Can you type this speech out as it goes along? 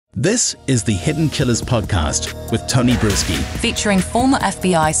This is the Hidden Killers podcast with Tony Brueski. Featuring former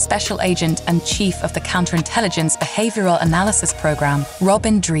FBI Special Agent and Chief of the Counterintelligence Behavioral Analysis Program,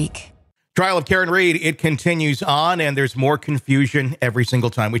 Robin Dreeke. Trial of Karen Reed, it continues on, and there's more confusion every single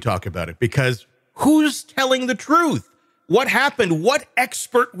time we talk about it. Because who's telling the truth? What happened? What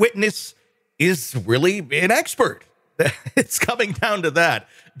expert witness is really an expert? It's coming down to that.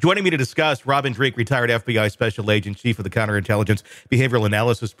 Joining me to discuss, Robin Dreeke, retired FBI Special Agent, Chief of the Counterintelligence Behavioral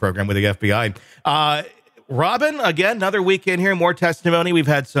Analysis Program with the FBI. Robin, again, another week in here, more testimony. We've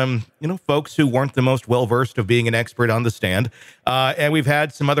had some, folks who weren't the most well-versed of being an expert on the stand. And we've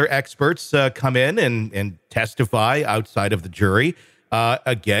had some other experts come in and testify outside of the jury.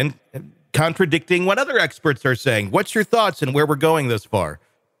 Again, contradicting what other experts are saying. What's your thoughts and where we're going this far?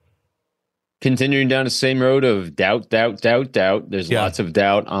 Continuing down the same road of doubt. There's lots of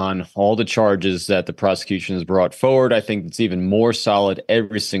doubt on all the charges that the prosecution has brought forward. I think it's even more solid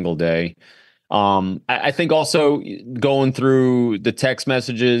every single day. I think also going through the text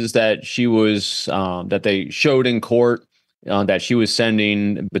messages that she was that they showed in court that she was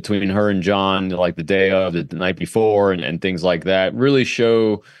sending between her and John, like the day of, the night before, and things like that, really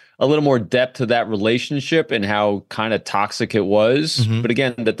show a little more depth to that relationship and how kind of toxic it was. Mm-hmm. But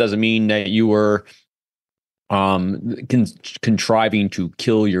again, that doesn't mean that you were contriving to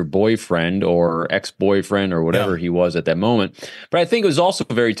kill your boyfriend or ex-boyfriend or whatever he was at that moment. But I think it was also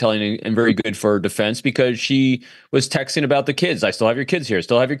very telling and very good for defense because she was texting about the kids. I still have your kids here.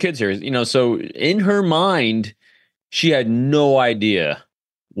 Still have your kids here. So in her mind, she had no idea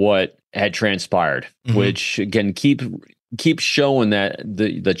what had transpired, which again, keep showing that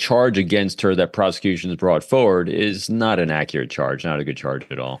the charge against her that prosecution has brought forward is not an accurate charge, not a good charge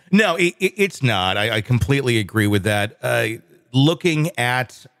at all. No, it's not. I completely agree with that. Looking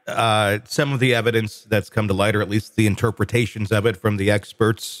at some of the evidence that's come to light, or at least the interpretations of it from the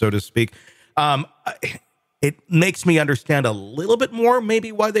experts, so to speak, it makes me understand a little bit more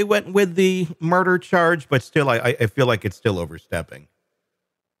maybe why they went with the murder charge, but still, I feel like it's still overstepping.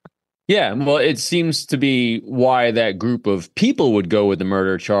 Yeah, well, it seems to be why that group of people would go with the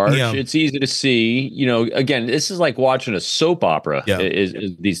murder charge. Yeah. It's easy to see, again, this is like watching a soap opera,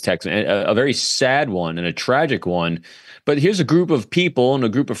 is these texts, a very sad one and a tragic one. But here's a group of people and a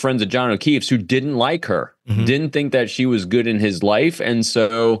group of friends of John O'Keefe's who didn't like her, didn't think that she was good in his life. And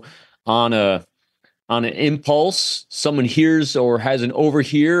so on an impulse, someone hears or has an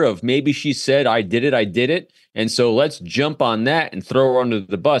overhear of maybe she said, I did it. And so let's jump on that and throw her under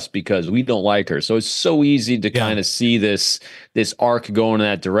the bus because we don't like her. So it's so easy to kind of see this arc going in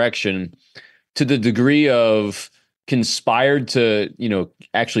that direction to the degree of conspired to,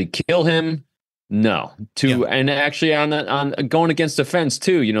 actually kill him. No, and actually on going against the fence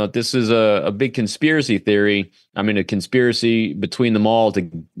too. This is a big conspiracy theory. I mean, a conspiracy between them all to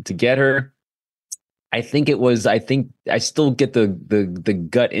get her. I think I still get the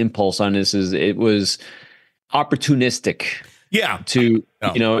gut impulse on this is it was opportunistic. They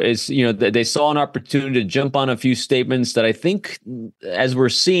saw an opportunity to jump on a few statements that I think, as we're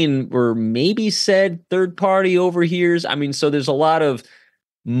seeing, were maybe said third party overhears. I mean, so there's a lot of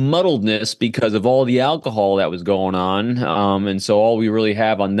muddledness because of all the alcohol that was going on. And so all we really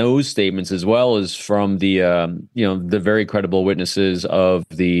have on those statements as well is from the very credible witnesses of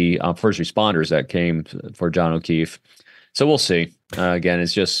the first responders that came for John O'Keefe. So we'll see. Again,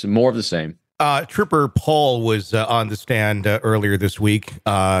 it's just more of the same. Trooper Paul was on the stand earlier this week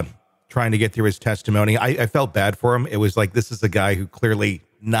trying to get through his testimony. I felt bad for him. It was like, this is a guy who clearly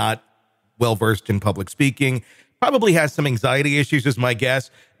not well-versed in public speaking, probably has some anxiety issues is my guess,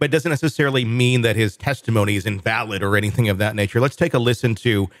 but doesn't necessarily mean that his testimony is invalid or anything of that nature. Let's take a listen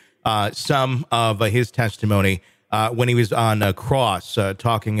to some of his testimony when he was on Cross,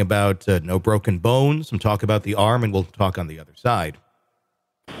 talking about no broken bones, some talk about the arm, and we'll talk on the other side.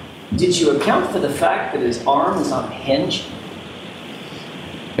 Did you account for the fact that his arm is on a hinge?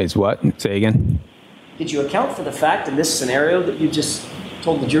 His what? Say again. Did you account for the fact in this scenario that you just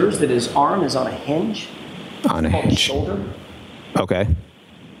told the jurors that his arm is on a hinge? On a hinge. Shoulder? Okay.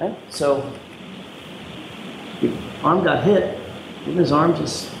 Right? So, the arm got hit. Didn't his arm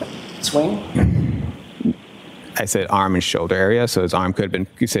just swing? I said arm and shoulder area, so his arm could have been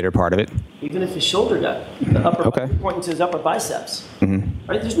considered part of it. Even if his shoulder got the upper, pointing to his upper biceps. Mm-hmm.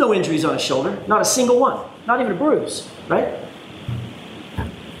 Right? There's no injuries on his shoulder, not a single one, not even a bruise, right?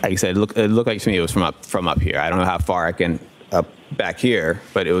 Like I said, it looked like to me it was from up here. I don't know how far I can up back here,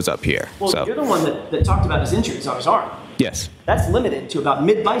 but it was up here. Well, so. You're the one that talked about his injuries on his arm. Yes. That's limited to about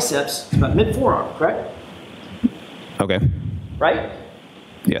mid biceps, to about mid forearm, correct? Okay. Right?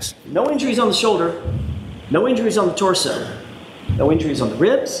 Yes. No injuries on the shoulder. No injuries on the torso. No injuries on the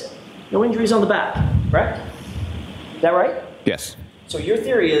ribs, no injuries on the back, correct? Is that right? Yes. So your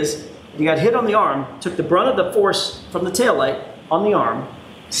theory is you got hit on the arm, took the brunt of the force from the taillight on the arm,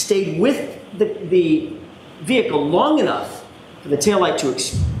 stayed with the vehicle long enough for the taillight to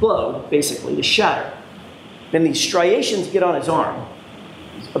explode, basically, to shatter. Then these striations get on his arm,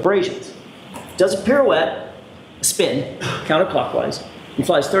 abrasions. Does a pirouette, a spin, counterclockwise, and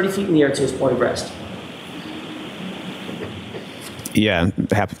flies 30 feet in the air to his point of rest. Yeah,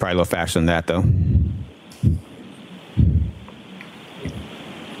 it happened probably a little faster than that, though.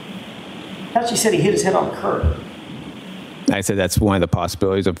 Actually said he hit his head on the curb. I said that's one of the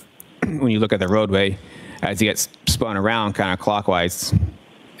possibilities of when you look at the roadway, as he gets spun around counterclockwise,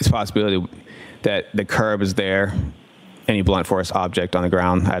 it's a possibility that the curb is there, any blunt force object on the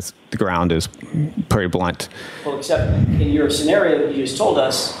ground, as the ground is pretty blunt. Well, except in your scenario that you just told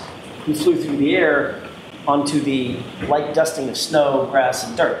us, he flew through the air onto the light dusting of snow, grass,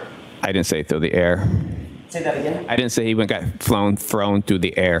 and dirt. I didn't say through the air. Say that again? I didn't say he got thrown through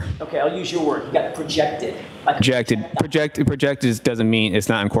the air. Okay, I'll use your word. He got projected. Projected doesn't mean it's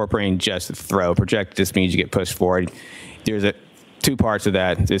not incorporating just throw. Project just means you get pushed forward. There's two parts of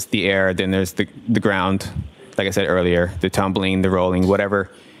that. There's the air, then there's the ground. Like I said earlier, the tumbling, the rolling,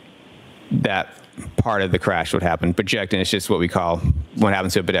 whatever that part of the crash would happen. Projecting is just what we call what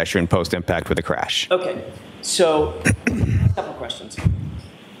happens to a pedestrian post-impact with a crash. Okay, so a couple questions.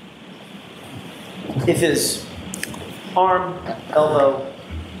 If his arm, elbow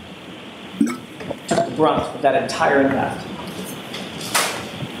took the brunt of that entire impact,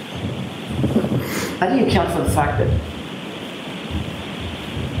 how do you account for the fact that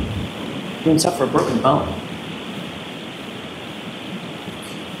he didn't suffer a broken bone?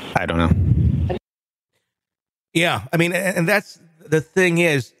 I don't know. Yeah, I mean, and that's the thing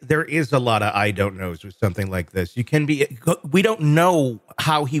is, there is a lot of I don't knows with something like this. We don't know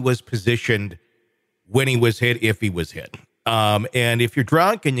how he was positioned when he was hit, if he was hit. And if you're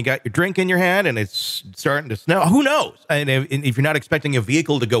drunk and you got your drink in your hand and it's starting to snow, who knows? And if you're not expecting a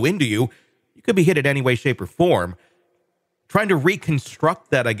vehicle to go into you, you could be hit in any way, shape, or form. Trying to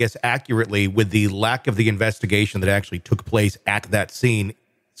reconstruct that, I guess, accurately with the lack of the investigation that actually took place at that scene,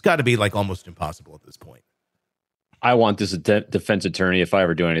 it's got to be like almost impossible at this point. I want this defense attorney if I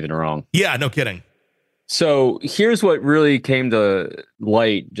ever do anything wrong. Yeah, no kidding. So here's what really came to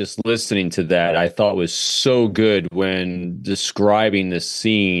light just listening to that. I thought was so good when describing the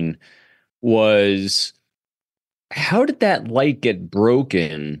scene was, how did that light get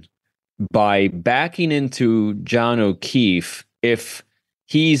broken by backing into John O'Keefe if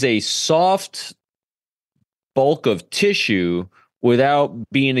he's a soft bulk of tissue without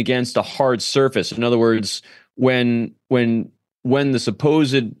being against a hard surface? In other words, when the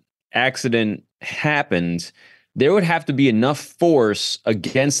supposed accident happened, there would have to be enough force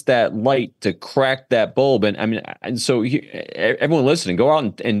against that light to crack that bulb. And I mean, and so everyone listening, go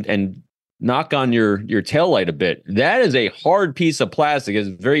out and knock on your taillight a bit. That is a hard piece of plastic. It's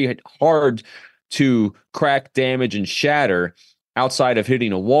very hard to crack, damage, and shatter outside of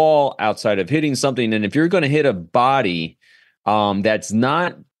hitting a wall, outside of hitting something. And if you're going to hit a body that's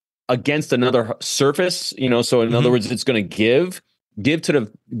not against another surface, so in other words, it's going to give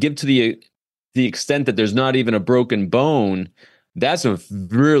to the extent that there's not even a broken bone. That's a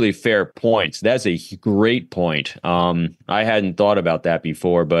really fair point. That's a great point. I hadn't thought about that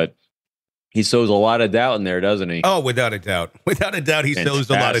before, but he sows a lot of doubt in there, doesn't he? Oh, without a doubt. Without a doubt, he sows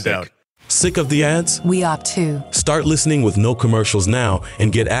a lot of doubt. Sick of the ads? We are too. Start listening with no commercials now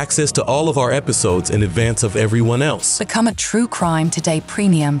and get access to all of our episodes in advance of everyone else. Become a True Crime Today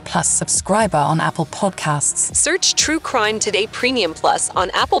Premium Plus subscriber on Apple Podcasts. Search True Crime Today Premium Plus on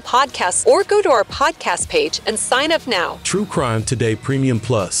Apple Podcasts or go to our podcast page and sign up now. True Crime Today Premium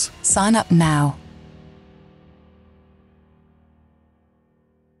Plus. Sign up now.